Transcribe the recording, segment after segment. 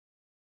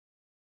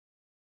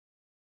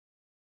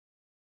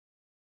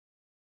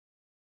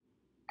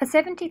A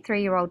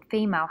 73-year-old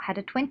female had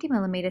a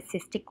 20mm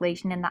cystic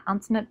lesion in the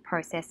uncinate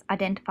process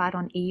identified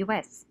on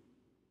EUS.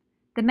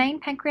 The main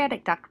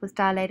pancreatic duct was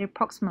dilated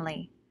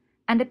proximally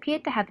and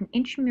appeared to have an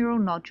intramural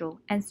nodule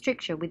and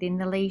stricture within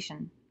the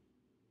lesion.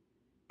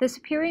 The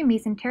superior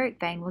mesenteric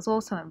vein was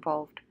also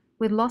involved,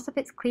 with loss of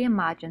its clear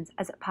margins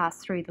as it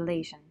passed through the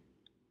lesion.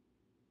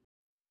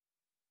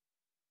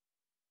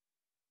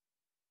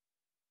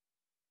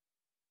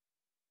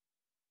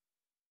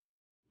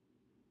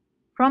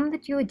 From the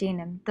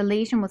duodenum, the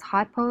lesion was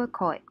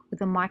hypoechoic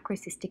with a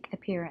microcystic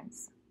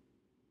appearance.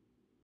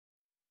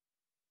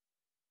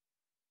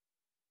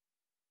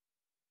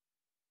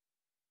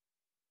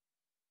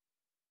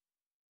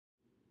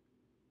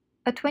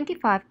 A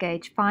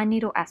 25-gauge fine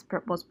needle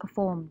aspirate was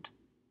performed.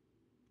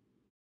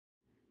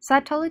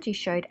 Cytology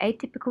showed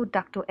atypical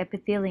ductal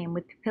epithelium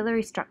with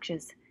papillary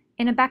structures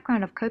in a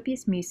background of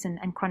copious mucin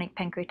and chronic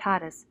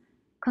pancreatitis,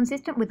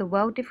 consistent with a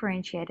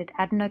well-differentiated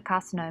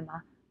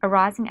adenocarcinoma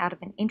arising out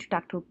of an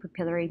intraductal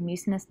papillary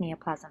mucinous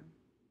neoplasm.